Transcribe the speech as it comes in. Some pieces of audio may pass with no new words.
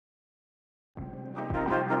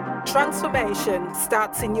Transformation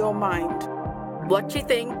starts in your mind. What you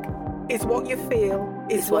think Is what you feel,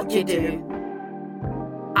 is what you do.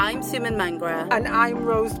 I'm Suman Mangra. And I'm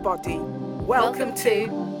Rose Body. Welcome to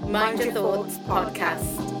Mind Your Thoughts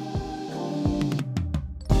podcast.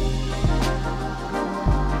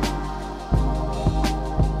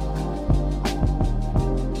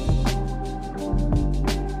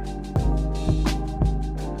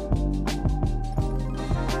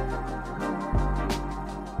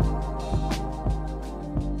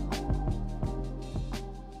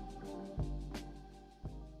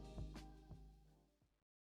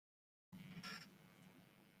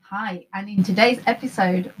 Hi, and in today's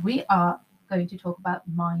episode, we are going to talk about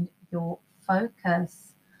mind your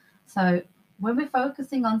focus. So, when we're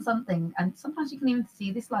focusing on something, and sometimes you can even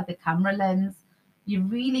see this like a camera lens, you're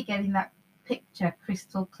really getting that picture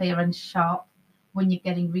crystal clear and sharp when you're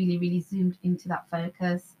getting really, really zoomed into that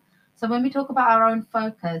focus. So, when we talk about our own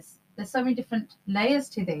focus, there's so many different layers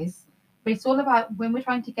to this, but it's all about when we're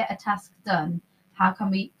trying to get a task done, how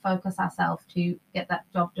can we focus ourselves to get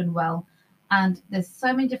that job done well? And there's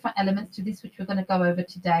so many different elements to this, which we're going to go over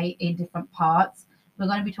today in different parts. We're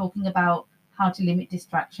going to be talking about how to limit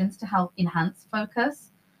distractions to help enhance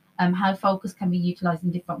focus, how focus can be utilized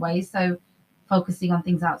in different ways. So focusing on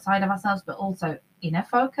things outside of ourselves, but also inner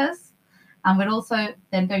focus. And we're also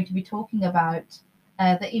then going to be talking about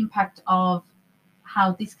the impact of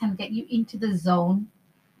how this can get you into the zone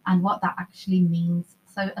and what that actually means.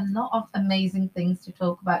 So a lot of amazing things to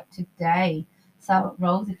talk about today. So,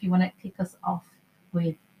 Rose, if you want to kick us off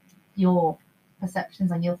with your perceptions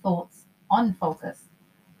and your thoughts on focus.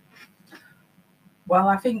 Well,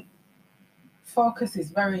 I think focus is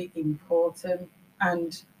very important,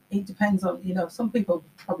 and it depends on, some people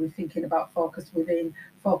probably thinking about focus within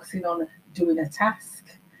focusing on doing a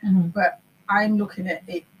task, but I'm looking at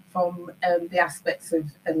it from the aspects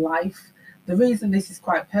of life. The reason this is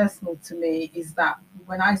quite personal to me is that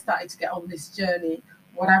when I started to get on this journey,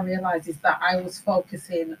 what I realized is that I was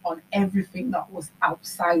focusing on everything that was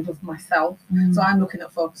outside of myself. So I'm looking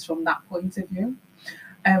at focus from that point of view.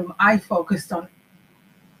 I focused on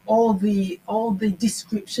all the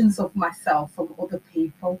descriptions of myself from other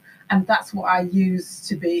people, and that's what I used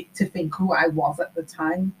to think who I was at the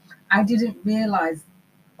time. I didn't realize,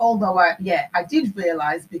 although I did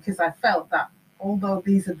realize, because I felt that although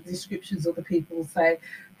these are the descriptions other people say,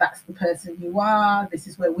 that's the person you are, this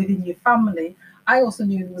is where within your family, I also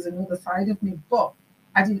knew there was another side of me, but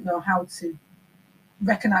I didn't know how to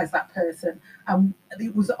recognize that person. And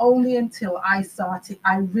it was only until I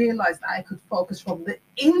realized that I could focus from the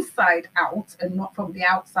inside out and not from the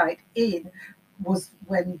outside in, was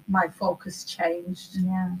when my focus changed.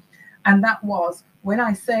 Yeah. And that was when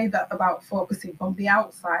I say that about focusing from the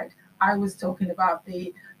outside, I was talking about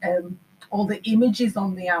the all the images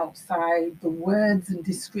on the outside, the words and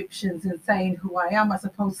descriptions and saying who I am, as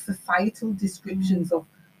opposed to societal descriptions of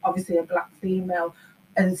obviously a black female,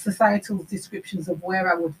 and societal descriptions of where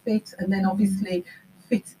I would fit, and then obviously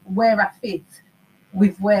where I fit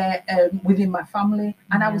with where within my family.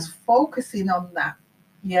 And I was focusing on that.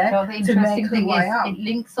 So the interesting thing is it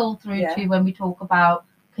links all through to when we talk about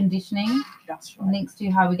conditioning. That's right. It links to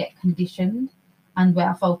how we get conditioned and where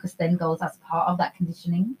our focus then goes as part of that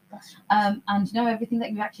conditioning. And everything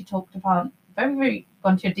that you actually talked about, very, very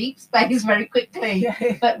gone to a deep space very quickly,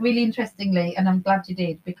 but really interestingly, and I'm glad you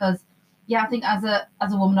did, because I think as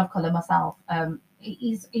a woman of colour myself, it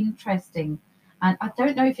is interesting. And I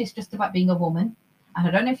don't know if it's just about being a woman, and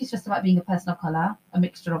I don't know if it's just about being a person of colour, a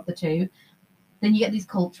mixture of the two. Then you get these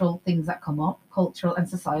cultural things that come up, cultural and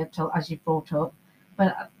societal, as you brought up.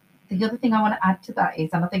 But the other thing I want to add to that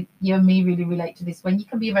is, and I think you and me really relate to this, when you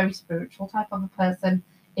can be a very spiritual type of a person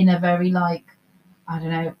in a very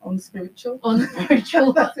unspiritual in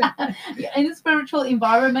a spiritual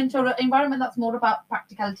environment, or an environment that's more about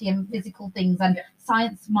practicality and physical things and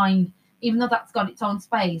science mind, even though that's got its own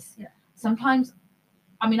space. Sometimes,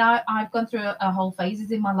 I've gone through a whole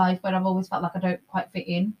phases in my life where I've always felt like I didn't quite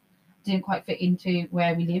fit into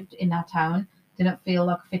where we lived in our town, didn't feel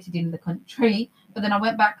like I fitted in the country. But then I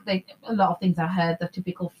went back, a lot of things I heard, the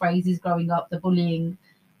typical phrases growing up, the bullying,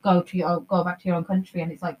 go back to your own country.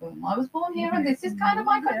 And it's like, I was born here and this is kind of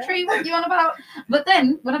my country, what are you on about? But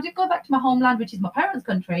then when I did go back to my homeland, which is my parents'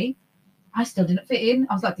 country, I still didn't fit in.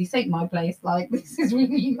 I was like, this ain't my place. Like, this is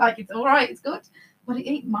really, like, it's all right, it's good, but it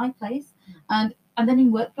ain't my place. And then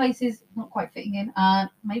in workplaces, not quite fitting in, and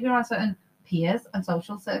maybe around certain peers and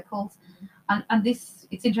social circles. And this,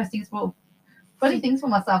 it's interesting, it's brought funny things for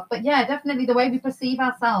myself, but definitely the way we perceive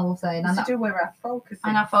ourselves, and to do where our focus is.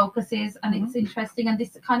 And our focus is, and it's interesting, and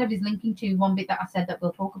this kind of is linking to one bit that I said that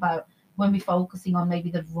we'll talk about when we're focusing on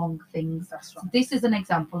maybe the wrong things. That's So right. this is an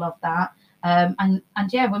example of that. And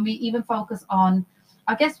yeah, when we even focus on,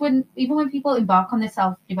 I guess when people embark on their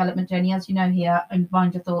self-development journey, as you know here in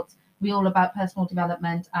Mind Your Thoughts, we're all about personal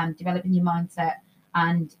development and developing your mindset,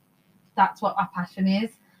 and that's what our passion is.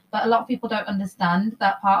 But a lot of people don't understand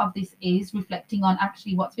that part of this is reflecting on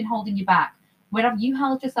actually what's been holding you back. Where have you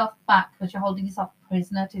held yourself back because you're holding yourself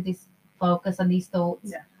prisoner to this focus and these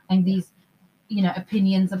thoughts Yeah. and these,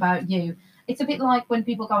 opinions about you? It's a bit like when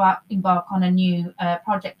people go out, embark on a new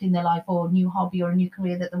project in their life or a new hobby or a new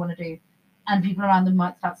career that they want to do, and people around them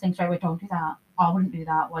might start saying straight away, "Don't do that. I wouldn't do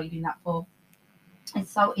that. Why are you doing that for?"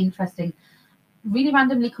 It's so interesting. Really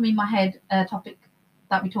randomly come in my head a topic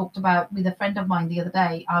that we talked about with a friend of mine the other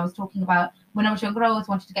day. I was talking about when I was younger, I always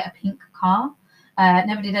wanted to get a pink car.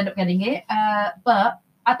 Never did end up getting it. But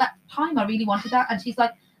at that time, I really wanted that. And she's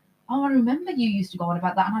like, "Oh, I remember you used to go on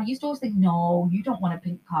about that." And I used to always think, "No, you don't want a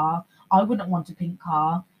pink car. I wouldn't want a pink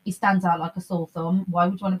car. It stands out like a sore thumb. Why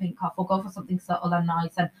would you want a pink car for? Go for something subtle and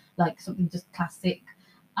nice and like something just classic."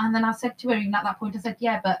 And then I said to her, even at that point, I said,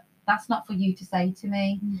 "Yeah, but that's not for you to say to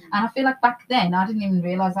me." And I feel like back then I didn't even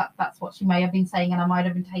realize that that's what she may have been saying and I might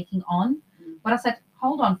have been taking on. But I said,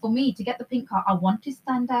 hold on, for me to get the pink car, I want to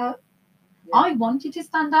stand out. Yeah. I wanted to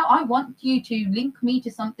stand out. I want you to link me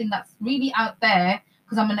to something that's really out there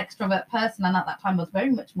because I'm an extrovert person. And at that time I was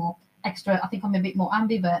very much more extra. I think I'm a bit more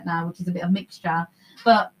ambivert now, which is a bit of mixture.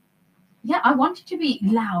 But yeah, I wanted to be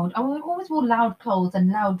loud. I always wore loud clothes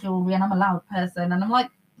and loud jewelry, and I'm a loud person. And I'm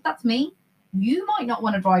like, that's me. You might not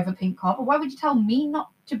want to drive a pink car, but why would you tell me not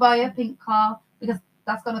to buy a pink car? Because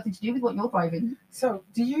that's got nothing to do with what you're driving. So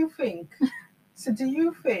do you think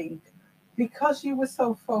because you were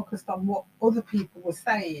so focused on what other people were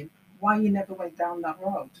saying, why you never went down that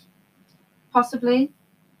road? Possibly.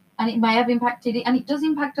 And it may have impacted it. And it does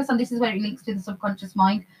impact us. And this is where it links to the subconscious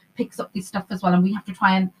mind, picks up this stuff as well. And we have to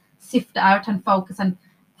try and sift it out and focus on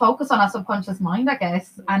our subconscious mind, I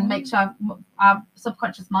guess, and make sure our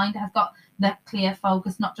subconscious mind has got that clear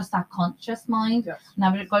focus, not just our conscious mind. Yes.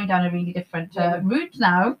 Now we're going down a really different Yeah. route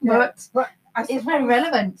now, Yeah, but I it's very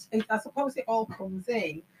relevant. I suppose it all comes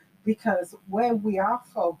in because where we are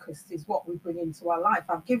focused is what we bring into our life.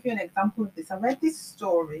 I'll give you an example of this. I read this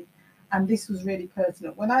story and this was really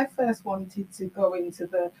pertinent. When I first wanted to go into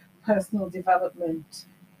the personal development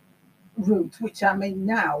route, which I'm in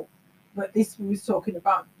now, but this we was talking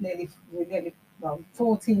about nearly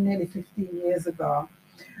 14, nearly 15 years ago,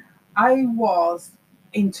 I was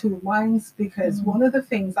in two minds because one of the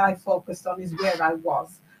things I focused on is where I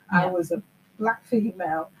was. I was a black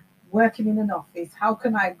female working in an office. How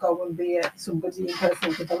can I go and be somebody in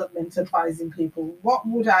personal development advising people? What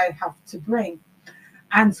would I have to bring?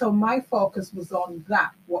 And so my focus was on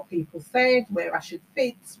that, what people said, where I should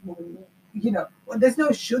fit. There's no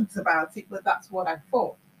shoulds about it, but that's what I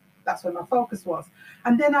thought. That's where my focus was.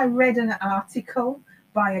 And then I read an article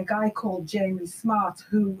by a guy called Jamie Smart,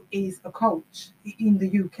 who is a coach in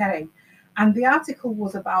the UK. And the article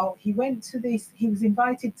was about, he was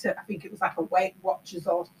invited to, I think it was like a Weight Watchers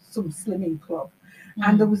or some slimming club.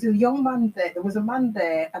 And there was a young man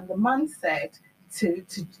there, and the man said he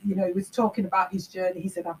was talking about his journey. He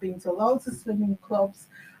said, I've been to loads of slimming clubs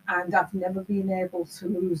and I've never been able to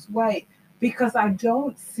lose weight because I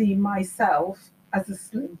don't see myself as a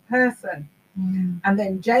slim person. And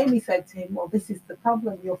then Jamie said to him, well, this is the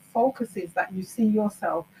problem. Your focus is that you see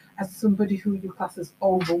yourself as somebody who you class as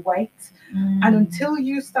overweight. And until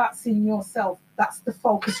you start seeing yourself, that's the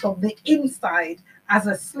focus from the inside as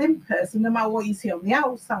a slim person, no matter what you see on the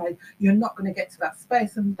outside, you're not going to get to that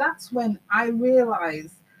space. And that's when I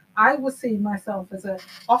realized I was seeing myself as an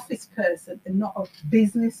office person and not a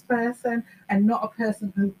business person and not a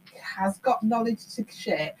person who has got knowledge to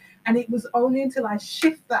share. And it was only until I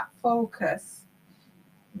shift that focus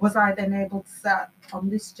was I then able to start on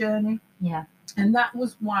this journey. Yeah. And that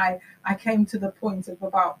was why I came to the point of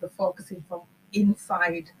about the focusing from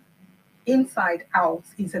inside out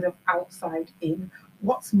instead of outside in.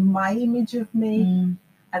 What's my image of me?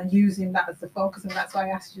 And using that as the focus, and that's why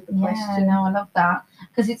I asked you the question. No, I love that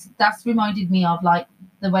because that's reminded me of like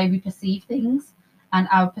the way we perceive things, and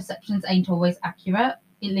our perceptions ain't always accurate.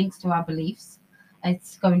 It links to our beliefs.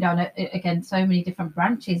 It's going down again so many different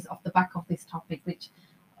branches off the back of this topic, which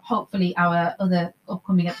hopefully our other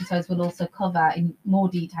upcoming episodes will also cover in more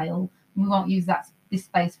detail. We won't use this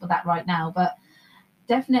space for that right now, but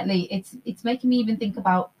definitely it's making me even think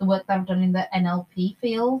about the work that I've done in the NLP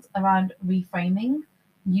field around reframing,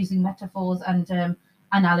 using metaphors and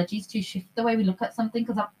analogies to shift the way we look at something,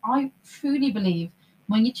 because I truly believe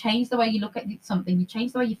when you change the way you look at something, you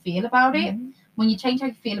change the way you feel about it. when you change how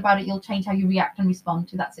you feel about it, you'll change how you react and respond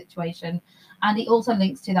to that situation. And it also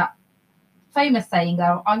links to that famous saying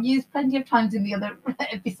that I've used plenty of times in the other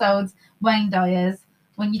episodes, Wayne Dyer's,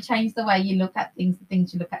 when you change the way you look at things, the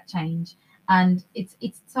things you look at change. And it's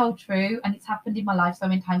so true, and it's happened in my life so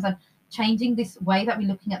many times. And changing this way that we're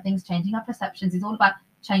looking at things, changing our perceptions, is all about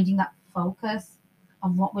changing that focus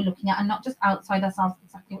of what we're looking at, and not just outside ourselves.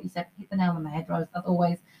 Exactly what you said, hit the nail on the head, Rose, as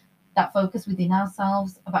always. That focus within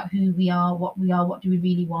ourselves about who we are, what do we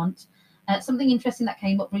really want. Something interesting that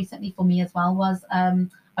came up recently for me as well was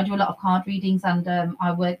I do a lot of card readings, and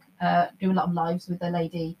I do a lot of lives with a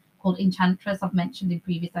lady called Enchantress. I've mentioned in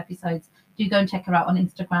previous episodes. Do go and check her out on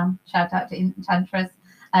Instagram. Shout out to Enchantress.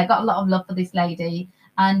 I got a lot of love for this lady,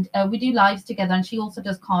 and we do lives together, and she also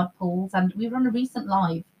does card pulls, and we were on a recent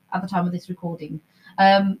live at the time of this recording.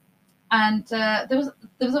 And there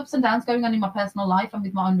was ups and downs going on in my personal life and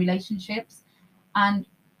with my own relationships, and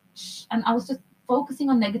I was just focusing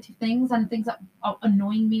on negative things and things that are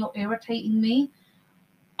annoying me or irritating me.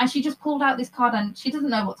 And she just pulled out this card, and she doesn't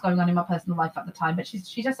know what's going on in my personal life at the time, but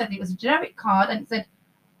she just said it was a generic card, and it said,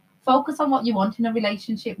 focus on what you want in a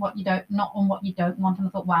relationship, what you don't, not on what you don't want. And I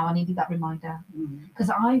thought, wow, I needed that reminder, because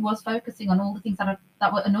I was focusing on all the things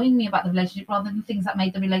that were annoying me about the relationship rather than things that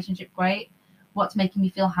made the relationship great, what's making me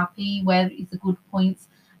feel happy, where is the good points.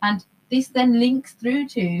 And this then links through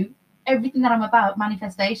to everything that I'm about,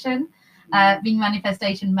 manifestation, being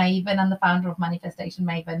Manifestation Maven and the founder of Manifestation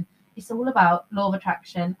Maven. It's all about law of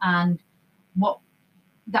attraction, and what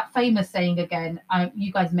that famous saying again,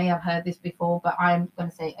 you guys may have heard this before, but I'm going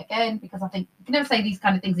to say it again, because I think you can never say these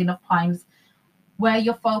kind of things enough times. Where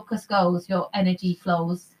your focus goes, your energy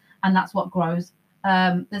flows, and that's what grows.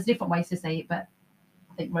 There's different ways to say it, but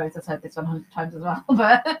I think Rose has heard this 100 times as well.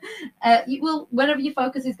 But you will, wherever your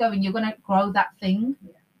focus is going, you're going to grow that thing.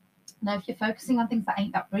 Yeah. Now, if you're focusing on things that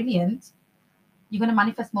ain't that brilliant, you're going to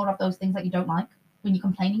manifest more of those things that you don't like. When you're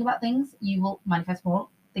complaining about things, you will manifest more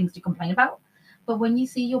things to complain about. But when you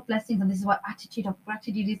see your blessings, and this is why attitude of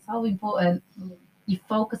gratitude is so important, you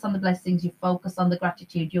focus on the blessings, you focus on the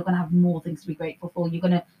gratitude, you're going to have more things to be grateful for. You're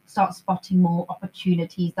going to start spotting more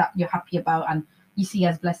opportunities that you're happy about and you see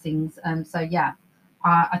as blessings. So yeah,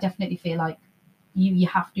 I definitely feel like you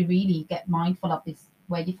have to really get mindful of this,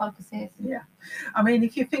 where your focus is. Yeah. I mean,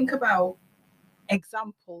 if you think about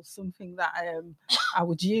examples, something that I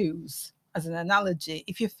would use as an analogy,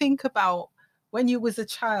 if you think about when you was a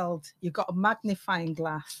child, you got a magnifying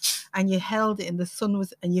glass and you held it in the sun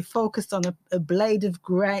was, and you focused on a blade of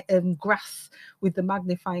grass with the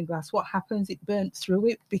magnifying glass. What happens? It burnt through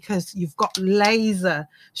it, because you've got laser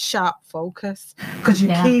sharp focus, because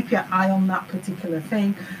you keep your eye on that particular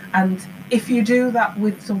thing. And if you do that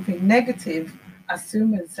with something negative, as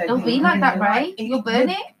Suman said, it'll be like that, right? You'll burn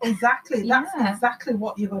it. Exactly. That's exactly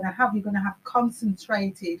what you're going to have. You're going to have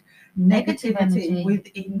concentrated negativity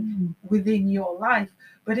within your life.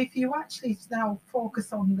 But if you actually now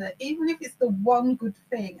focus on even if it's the one good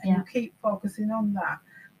thing, and you keep focusing on that,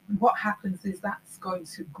 what happens is that's going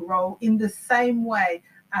to grow in the same way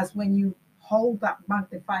as when you hold that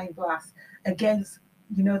magnifying glass against,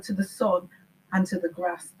 to the sun and to the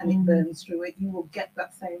grass, and it burns through it, you will get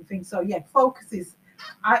that same thing. So yeah, focus is,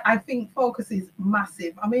 I think focus is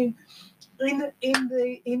massive. I mean, in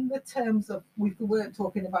the terms of, we weren't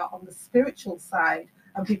talking about on the spiritual side,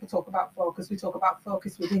 and people talk about focus, we talk about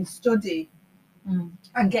focus within study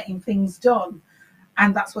and getting things done.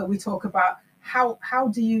 And that's where we talk about how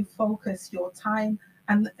do you focus your time.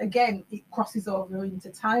 And again, it crosses over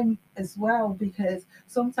into time as well, because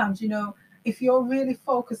sometimes, if you're really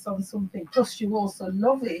focused on something, plus you also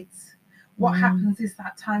love it, what happens is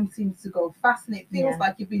that time seems to go fast, and it feels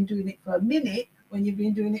like you've been doing it for a minute when you've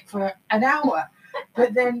been doing it for an hour.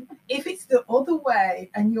 But then if it's the other way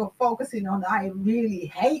and you're focusing on, I really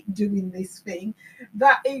hate doing this thing,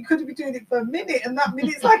 that it could be doing it for a minute, and that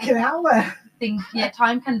minute's like an hour.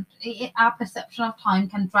 Time can, our perception of time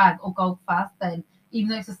can drag or go fast then, even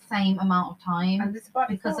though it's the same amount of time, and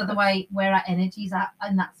because of the way where our energy's at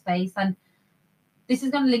in that space. And this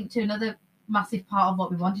is going to link to another massive part of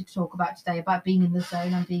what we wanted to talk about today, about being in the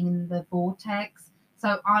zone and being in the vortex.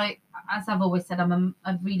 So as I've always said, I'm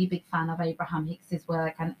a really big fan of Abraham Hicks's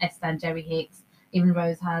work, and Esther and Jerry Hicks. Even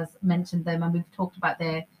Rose has mentioned them, and we've talked about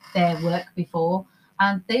their work before.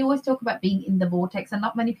 And they always talk about being in the vortex, and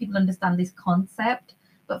not many people understand this concept.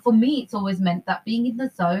 But for me, it's always meant that being in the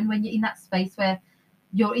zone, when you're in that space where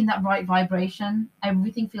you're in that right vibration,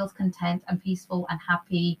 everything feels content and peaceful and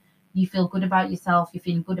happy. You feel good about yourself, you're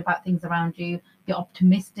feeling good about things around you, you're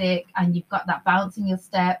optimistic, and you've got that bounce in your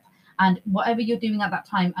step. And whatever you're doing at that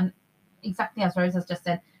time, and exactly as Rose has just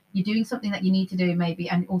said, you're doing something that you need to do maybe,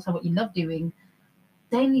 and also what you love doing,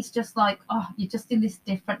 then it's just like, oh, you're just in this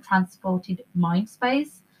different transported mind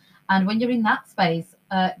space. And when you're in that space,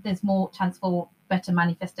 there's more chance for better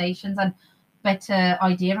manifestations and better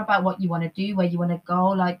idea about what you want to do, where you want to go.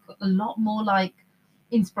 Like a lot more like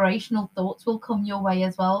inspirational thoughts will come your way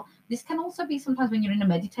as well. This can also be sometimes when you're in a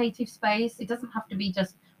meditative space. It doesn't have to be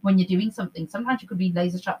just when you're doing something. Sometimes you could be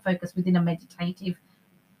laser sharp focused within a meditative,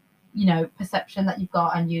 perception that you've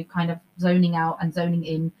got, and you kind of zoning out and zoning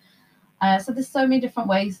in. So there's so many different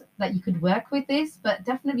ways that you could work with this, but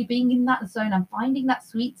definitely being in that zone and finding that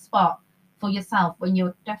sweet spot for yourself when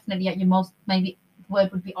you're definitely at your most, maybe the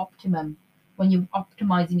word would be optimum, when you're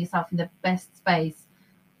optimizing yourself in the best space.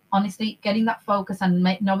 Honestly, getting that focus and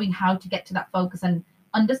knowing how to get to that focus and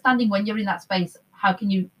understanding when you're in that space, how can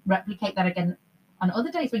you replicate that again on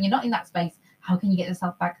other days when you're not in that space? How can you get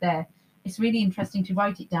yourself back there? It's really interesting to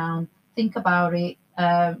write it down, think about it,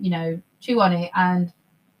 chew on it, and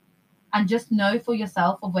just know for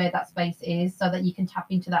yourself of where that space is so that you can tap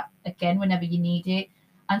into that again whenever you need it.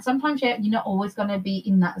 And sometimes you're not always going to be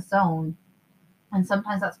in that zone. And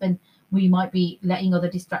sometimes that's when we might be letting other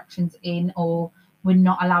distractions in, or we're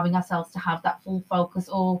not allowing ourselves to have that full focus,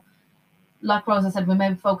 or like Rosa said, we're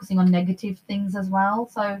maybe focusing on negative things as well.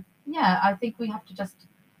 So yeah, I think we have to just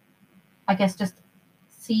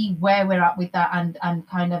see where we're at with that and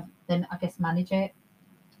kind of then manage it.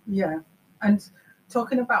 Yeah. And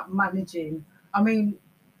talking about managing, I mean,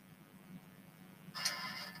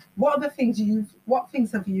 what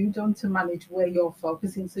things have you done to manage where you're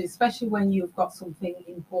focusing? So especially when you've got something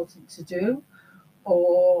important to do,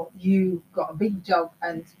 or you've got a big job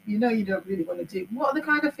and you don't really want to do, what are the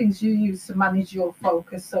kind of things you use to manage your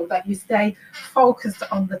focus so that you stay focused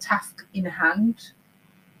on the task in hand?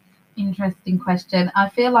 Interesting question. I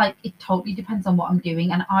feel like it totally depends on what I'm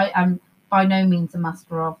doing, and I am by no means a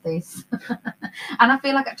master of this. And I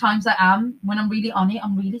feel like at times I am. When I'm really on it,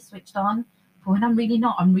 I'm really switched on. But when I'm really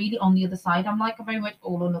not, I'm really on the other side. I'm like very much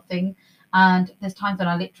all or nothing. And there's times when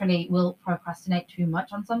I literally will procrastinate too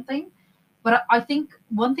much on something. But I think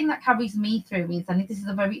one thing that carries me through is, and this is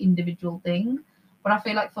a very individual thing, but I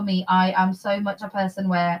feel like for me, I am so much a person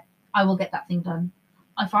where I will get that thing done.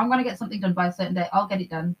 If I'm going to get something done by a certain day, I'll get it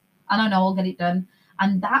done. And I know I'll get it done.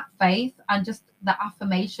 And that faith and just that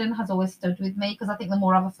affirmation has always stood with me, because I think the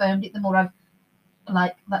more I've affirmed it, the more I've,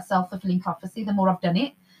 like that self-fulfilling prophecy, the more I've done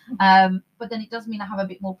it. But then it does mean I have a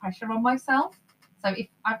bit more pressure on myself. So if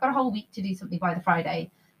I've got a whole week to do something by the Friday,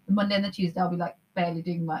 the Monday and the Tuesday, I'll be like barely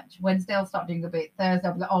doing much. Wednesday, I'll start doing a bit. Thursday,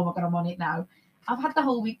 I'll be like, oh my God, I'm on it now. I've had the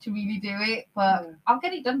whole week to really do it, but I'll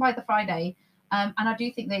get it done by the Friday. And I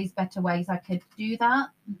do think there's better ways I could do that.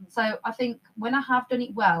 Mm-hmm. So I think when I have done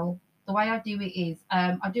it well, the way I do it is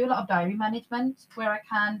I do a lot of diary management where I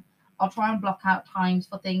can. I'll try and block out times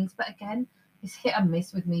for things. But again, it's hit and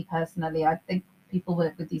miss with me personally. I think people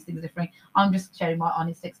work with these things differently. I'm just sharing my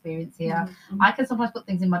honest experience here. Mm-hmm. I can sometimes put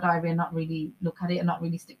things in my diary and not really look at it and not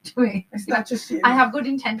really stick to it. It's not just you. I have good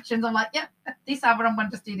intentions. I'm like, yeah, this hour I'm going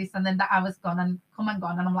to just do this. And then that hour's gone and come and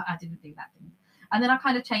gone. And I'm like, I didn't do that thing. And then I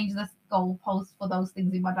kind of change the goalpost for those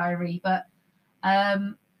things in my diary. But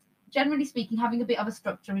generally speaking, having a bit of a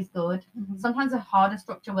structure is good. Mm-hmm. Sometimes a harder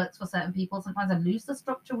structure works for certain people. Sometimes a looser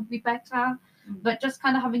structure would be better. Mm-hmm. But just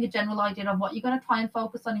kind of having a general idea of what you're going to try and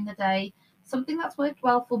focus on in the day. Something that's worked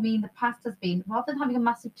well for me in the past has been, rather than having a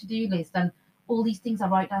massive to-do list and all these things I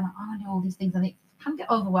write down, I do all these things, and it can get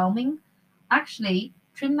overwhelming. Actually,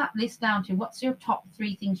 trim that list down to what's your top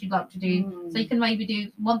 3 things you'd like to do. So you can maybe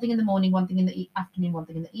do one thing in the morning, one thing in the afternoon, one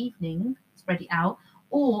thing in the evening, spread it out,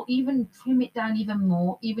 or even trim it down even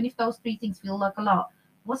more. Even if those 3 things feel like a lot,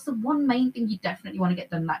 what's the one main thing you definitely want to get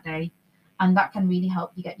done that day? And that can really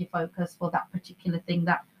help you get your focus for that particular thing.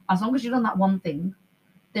 That as long as you've done that one thing,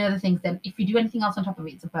 the other things, then if you do anything else on top of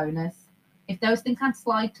it, it's a bonus. If those things can't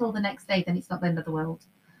slide till the next day, then it's not the end of the world.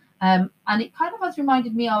 And it kind of has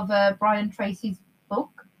reminded me of Brian Tracy's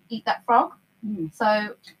book, Eat That Frog.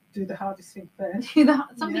 So do the hardest thing first.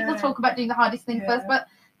 Some people talk about doing the hardest thing first, but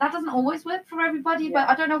that doesn't always work for everybody. But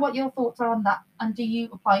I don't know what your thoughts are on that, and do you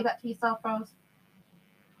apply that to yourself, Rose?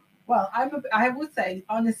 Well, I would say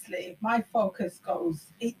honestly, my focus goes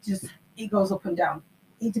up and down.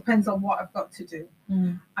 It depends on what I've got to do.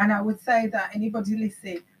 And I would say that anybody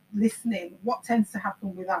listening, what tends to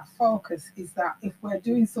happen with our focus is that if we're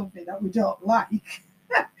doing something that we don't like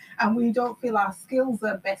and we don't feel our skills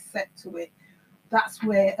are best set to it, that's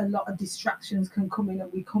where a lot of distractions can come in,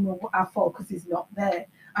 and our focus is not there.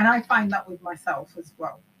 And I find that with myself as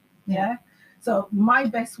well. Yeah. So my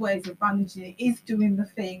best ways of managing it is doing the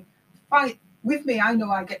thing. With me, I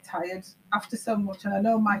know I get tired after so much, and I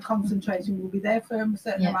know my concentration will be there for a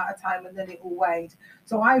certain amount of time, and then it will wane.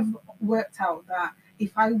 So I've worked out that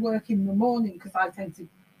if I work in the morning, because I tend to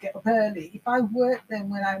get up early, if I work then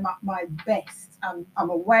when I'm at my best, I'm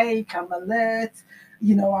awake, I'm alert,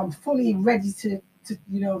 I'm fully ready to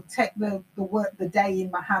take the day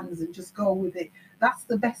in my hands and just go with it. That's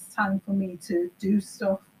the best time for me to do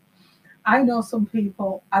stuff. I know some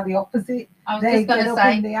people are the opposite. They get up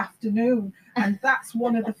in the afternoon, and that's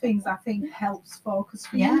one of the things I think helps focus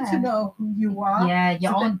for you to know who you are. Yeah,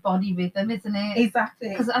 your own body rhythm, isn't it? Exactly.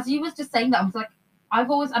 Because as you was just saying that, I was like,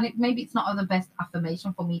 I've always, and maybe it's not the best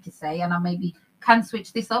affirmation for me to say, and I maybe can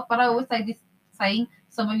switch this up, but I always say this saying,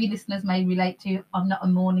 some of you listeners may relate to, I'm not a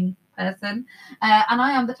morning person. And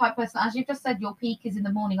I am the type of person, as you've just said, your peak is in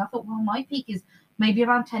the morning. I thought, well, my peak is maybe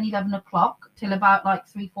around 10, 11 o'clock till about like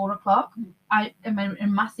 3, 4 o'clock. I am a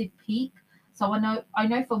massive peak. So I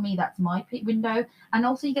know for me, that's my peak window. And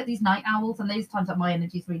also you get these night owls, and those times that my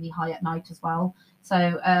energy is really high at night as well.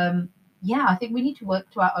 So, I think we need to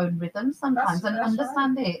work to our own rhythms sometimes and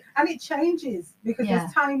understand it. And it changes because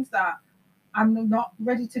there's times that I'm not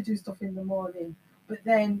ready to do stuff in the morning, but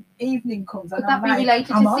then evening comes. Could that be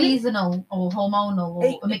related to seasonal or hormonal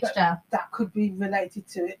or a mixture? That could be related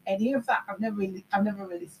to any of that. I've never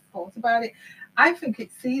really thought about it. I think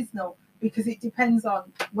it's seasonal because it depends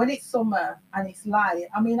on when it's summer and it's light.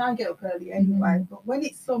 I mean, I get up early anyway, but when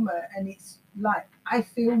it's summer and it's light, I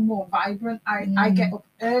feel more vibrant. I get up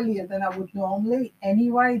earlier than I would normally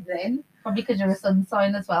anyway then. Probably because you're a sun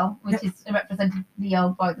sign as well, which is represented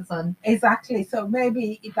Leo by the sun. Exactly. So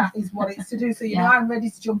maybe that is what it's to do. So, I'm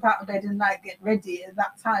ready to jump out of bed and get ready at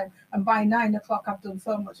that time. And by 9 o'clock, I've done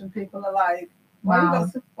so much and people are like,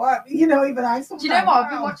 wow. Even I sometimes. Do you know what?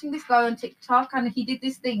 I've been watching this guy on TikTok, and he did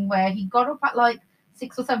this thing where he got up at like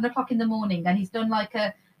 6 or 7 o'clock in the morning, and he's done like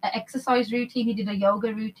a exercise routine. He did a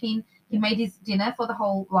yoga routine. He made his dinner for the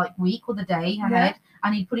whole week or the day ahead,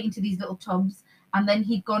 and he'd put it into these little tubs, and then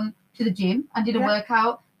he'd gone to the gym and did a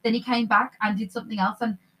workout. Then he came back and did something else,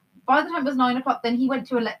 and by the time it was 9 o'clock, then he went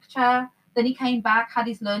to a lecture. Then he came back, had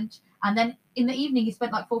his lunch, and then in the evening he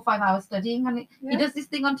spent like 4 or 5 hours studying. And he does this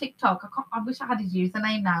thing on TikTok. I wish I had his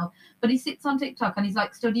username now, but he sits on TikTok and he's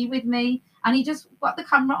like, study with me, and he just got the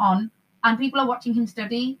camera on and people are watching him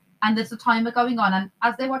study, and there's a timer going on, and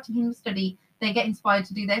as they're watching him study, they get inspired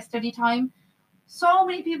to do their study time. So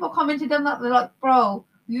many people commented on that. They're like, bro,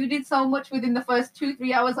 you did so much within the first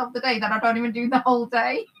 2-3 hours of the day that I don't even do the whole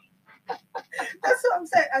day. That's what I'm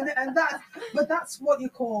saying. And that's what you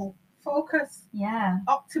call focus. Yeah.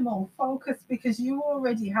 Optimal focus, because you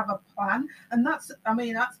already have a plan. And that's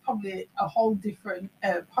probably a whole different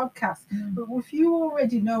podcast. But if you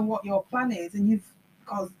already know what your plan is, and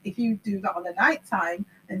because if you do that on the night time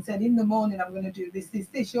and said in the morning I'm going to do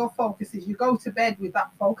this, your focus is you go to bed with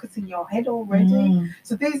that focus in your head already.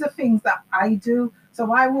 So these are things that I do.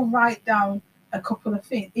 So I will write down a couple of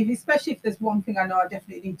things, especially if there's one thing I know I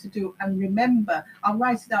definitely need to do and remember, I'll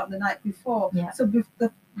write it out the night before. So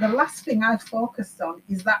the last thing I've focused on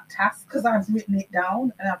is that task, because I've written it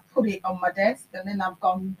down and I've put it on my desk, and then I've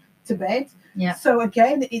gone to bed. So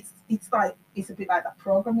again, it's a bit like that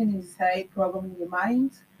programming in his head, programming your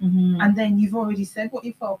mind, and then you've already said what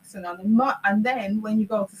you're focusing on, and then when you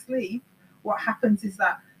go to sleep, what happens is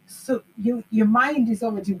that your mind is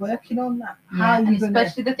already working on that.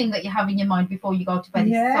 Especially the thing that you have in your mind before you go to bed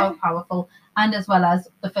is so powerful, and as well as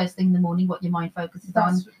the first thing in the morning, what your mind focuses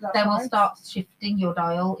on, then will start shifting your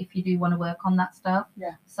dial if you do want to work on that stuff.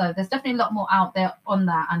 So there's definitely a lot more out there on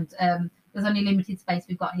that, and there's only limited space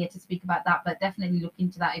we've got here to speak about that, but definitely look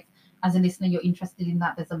into that if, as a listener, you're interested in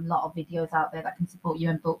that. There's a lot of videos out there that can support you,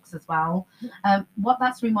 and books as well. What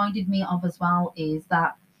that's reminded me of as well is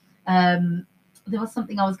that there was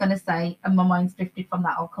something I was going to say and my mind's drifted from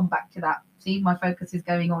that. I'll come back to that. See, my focus is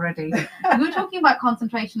going already. We were talking about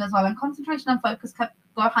concentration as well, and concentration and focus can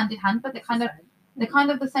go hand in hand, but they're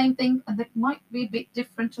kind of the same thing, and they might be a bit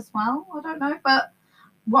different as well. I don't know, but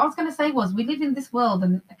what I was going to say was we live in this world,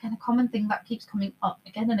 and again, a common thing that keeps coming up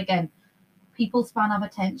again and again, people's span of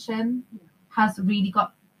attention has really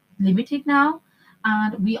got limited now,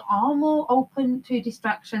 and we are more open to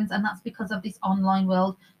distractions, and that's because of this online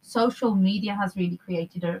world. Social media has really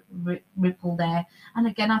created a ripple there, and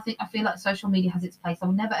again, I feel like social media has its place. I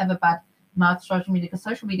will never ever bad mouth social media, because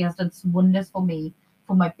social media has done some wonders for me,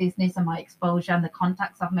 for my business and my exposure and the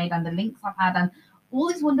contacts I've made and the links I've had and all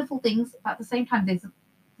these wonderful things. But at the same time, there's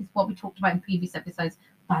what we talked about in previous episodes,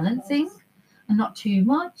 balancing and not too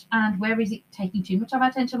much, and where is it taking too much of our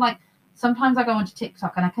attention. Like sometimes I go onto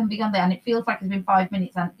TikTok and I can be on there and it feels like it's been 5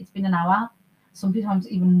 minutes and it's been an hour, sometimes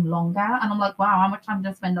even longer, and I'm like, wow, how much time did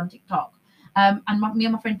I spend on TikTok? Me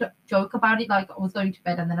and my friend joke about it, like I was going to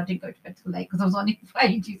bed and then I didn't go to bed till late because I was on it for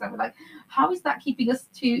ages. I was like, how is that keeping us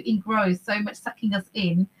too engrossed, so much sucking us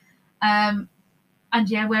in? And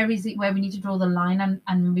yeah, where is it where we need to draw the line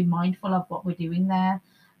and be mindful of what we're doing there?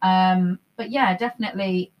 But yeah,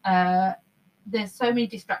 definitely, there's so many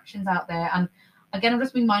distractions out there. And again, I'm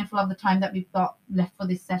just being mindful of the time that we've got left for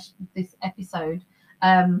this session, this episode.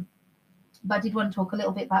 But I did want to talk a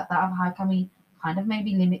little bit about that, of how can we kind of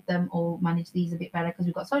maybe limit them or manage these a bit better, because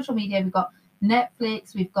we've got social media, we've got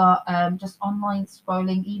Netflix, we've got just online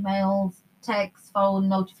scrolling, emails, texts, phone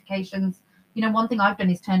notifications. You know, one thing I've done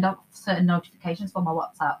is turned off certain notifications for my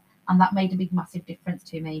WhatsApp, and that made a big, massive difference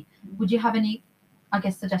to me. Would you have any, I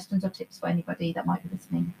guess, suggestions or tips for anybody that might be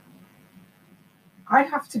listening? I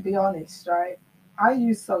have to be honest, right? I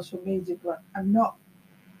use social media, but I'm not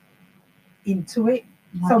into it.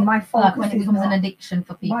 So my focus like when it becomes an addiction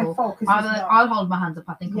for people. My focus I'll hold my hands up.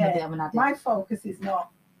 I think I'm a bit of an addict. My focus is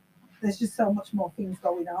not. There's just so much more things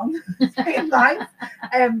going on in life.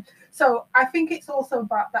 So I think it's also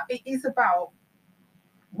about that. It is about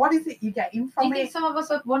what is it you're getting from it. Do you think some of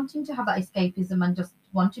us are wanting to have that escapism and just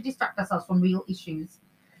want to distract ourselves from real issues,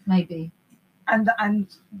 maybe? And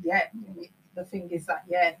yeah, the thing is that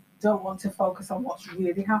don't want to focus on what's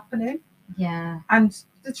really happening. Yeah. And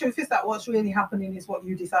the truth is that what's really happening is what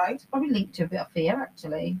you decide. Probably linked to a bit of fear,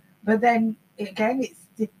 actually. But then again,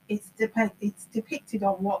 it's depicted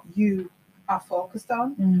on what you are focused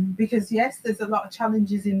on. Because yes, there's a lot of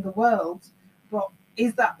challenges in the world, but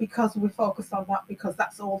is that because we're focused on that because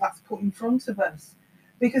that's all that's put in front of us?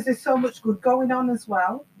 Because there's so much good going on as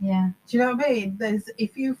well. Yeah. Do you know what I mean?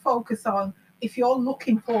 If you're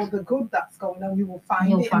looking for the good that's going on, you will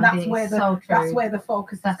find it, and that's where the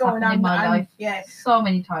focus is going on. In my life, yeah, so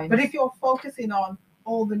many times. But if you're focusing on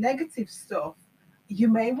all the negative stuff, you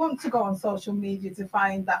may want to go on social media to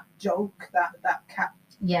find that joke, that cat.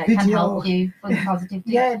 Yeah, it can help you for the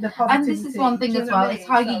positivity. Yeah, the positivity. And this is one thing as well. It's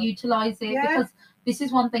how you utilize it. Yeah. Because this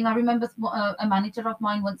is one thing I remember a manager of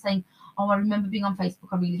mine once saying, "Oh, I remember being on Facebook.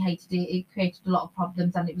 I really hated it. It created a lot of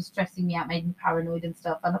problems and it was stressing me out, made me paranoid and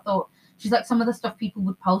stuff." And I thought, she's like, some of the stuff people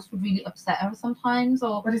would post would really upset her sometimes.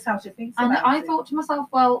 But it's how she thinks. And I thought to myself,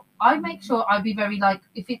 well, I make sure I be very like,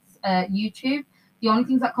 if it's YouTube, the only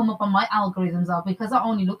things that come up on my algorithms are, because I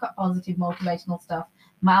only look at positive motivational stuff,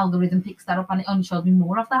 my algorithm picks that up and it only shows me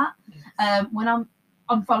more of that. Yes. When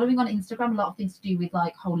I'm following on Instagram a lot of things to do with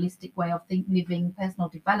like holistic way of living, personal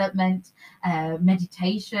development,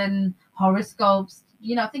 meditation, horoscopes,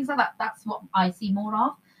 you know, things like that. That's what I see more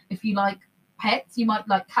of. If you like pets, you might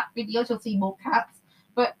like cat videos, you'll see more cats.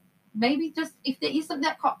 But maybe just if there is something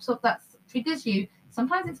that pops up that triggers you,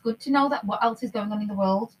 sometimes it's good to know that what else is going on in the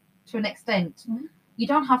world to an extent. You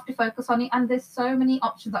don't have to focus on it, and there's so many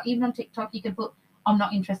options. Like even on TikTok you can put, I'm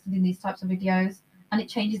not interested in these types of videos, and it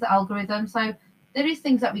changes the algorithm. So there is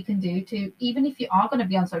things that we can do to, even if you are going to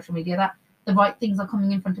be on social media, that the right things are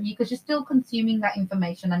coming in front of you, because you're still consuming that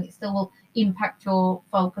information and it still will impact your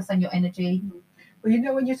focus and your energy. Well, you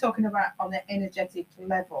know, when you're talking about on an energetic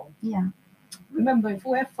level, remember, if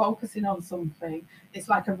we're focusing on something, it's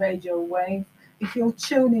like a radio wave. If you'll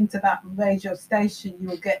tune into that radio station,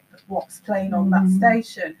 you'll get what's playing on that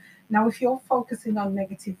station. Now, if you're focusing on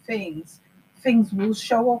negative things will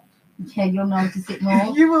show up. Yeah, you'll notice it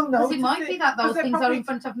more. You will notice it. Might be that those things are in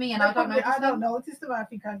front of me and I don't notice them. I don't notice them. I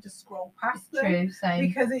think I just scroll past them. True, same.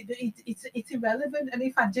 Because it's irrelevant. And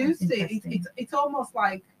if I do see it, it's almost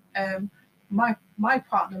like my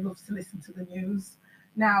partner loves to listen to the news.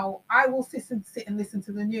 Now, I will sit and listen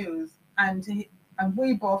to the news, and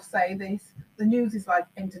we both say this: the news is like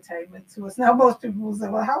entertainment to us. Now, most people will say,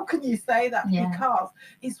 well, how can you say that? Yeah. Because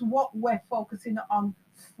it's what we're focusing on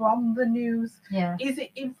from the news. Yeah. Is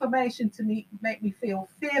it information to make me feel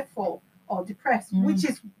fearful or depressed, which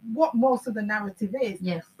is what most of the narrative is?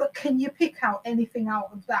 Yes. But can you pick out anything out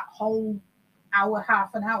of that whole hour,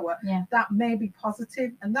 half an hour, that may be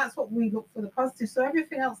positive? And that's what we look for, the positive. So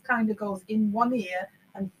everything else kind of goes in one ear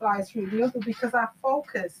and flies through the other, because our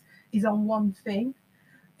focus is on one thing.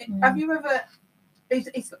 Have you ever,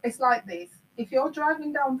 it's like this: if you're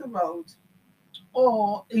driving down the road,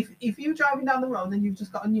 or if you're driving down the road and you've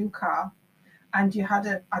just got a new car and you had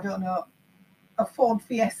a Ford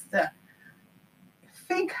Fiesta,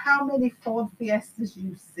 think how many Ford Fiestas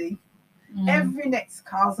you see. Every next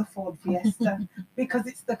car's a Ford Fiesta because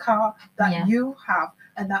it's the car that you have,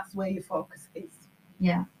 and that's where your focus is.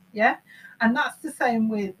 Yeah. And that's the same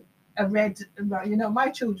with a red. You know, my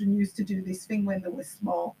children used to do this thing when they were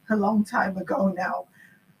small, a long time ago now.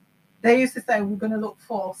 They used to say, we're going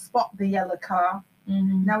to spot the yellow car.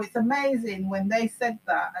 Now, it's amazing when they said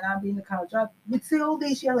that, and I'd be in the car drive, we'd see all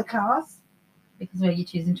these yellow cars. because where you're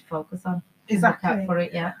choosing to focus on. Look out Exactly. for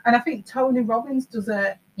it, yeah. And I think Tony Robbins does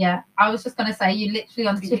a. Yeah, I was just going to say, you literally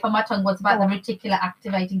on the tip of my tongue was about the reticular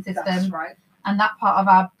activating system. That's right. And that part of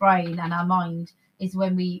our brain and our mind is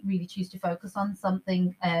when we really choose to focus on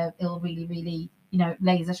something, it'll really, really,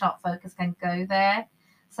 laser sharp focus can go there.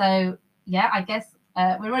 So, yeah, I guess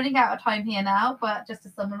we're running out of time here now, but just to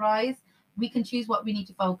summarize, we can choose what we need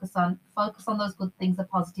to focus on. Focus on those good things, the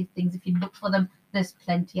positive things. If you look for them, there's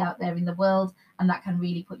plenty out there in the world, and that can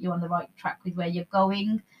really put you on the right track with where you're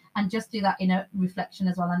going. And just do that inner reflection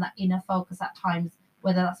as well, and that inner focus at times,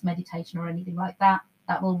 whether that's meditation or anything like that,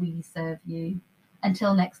 that will really serve you.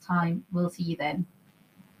 Until next time, we'll see you then.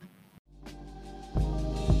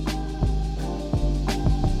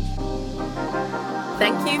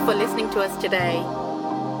 Thank you for listening to us today.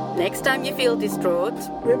 Next time you feel distraught,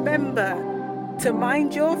 Remember to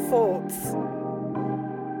mind your thoughts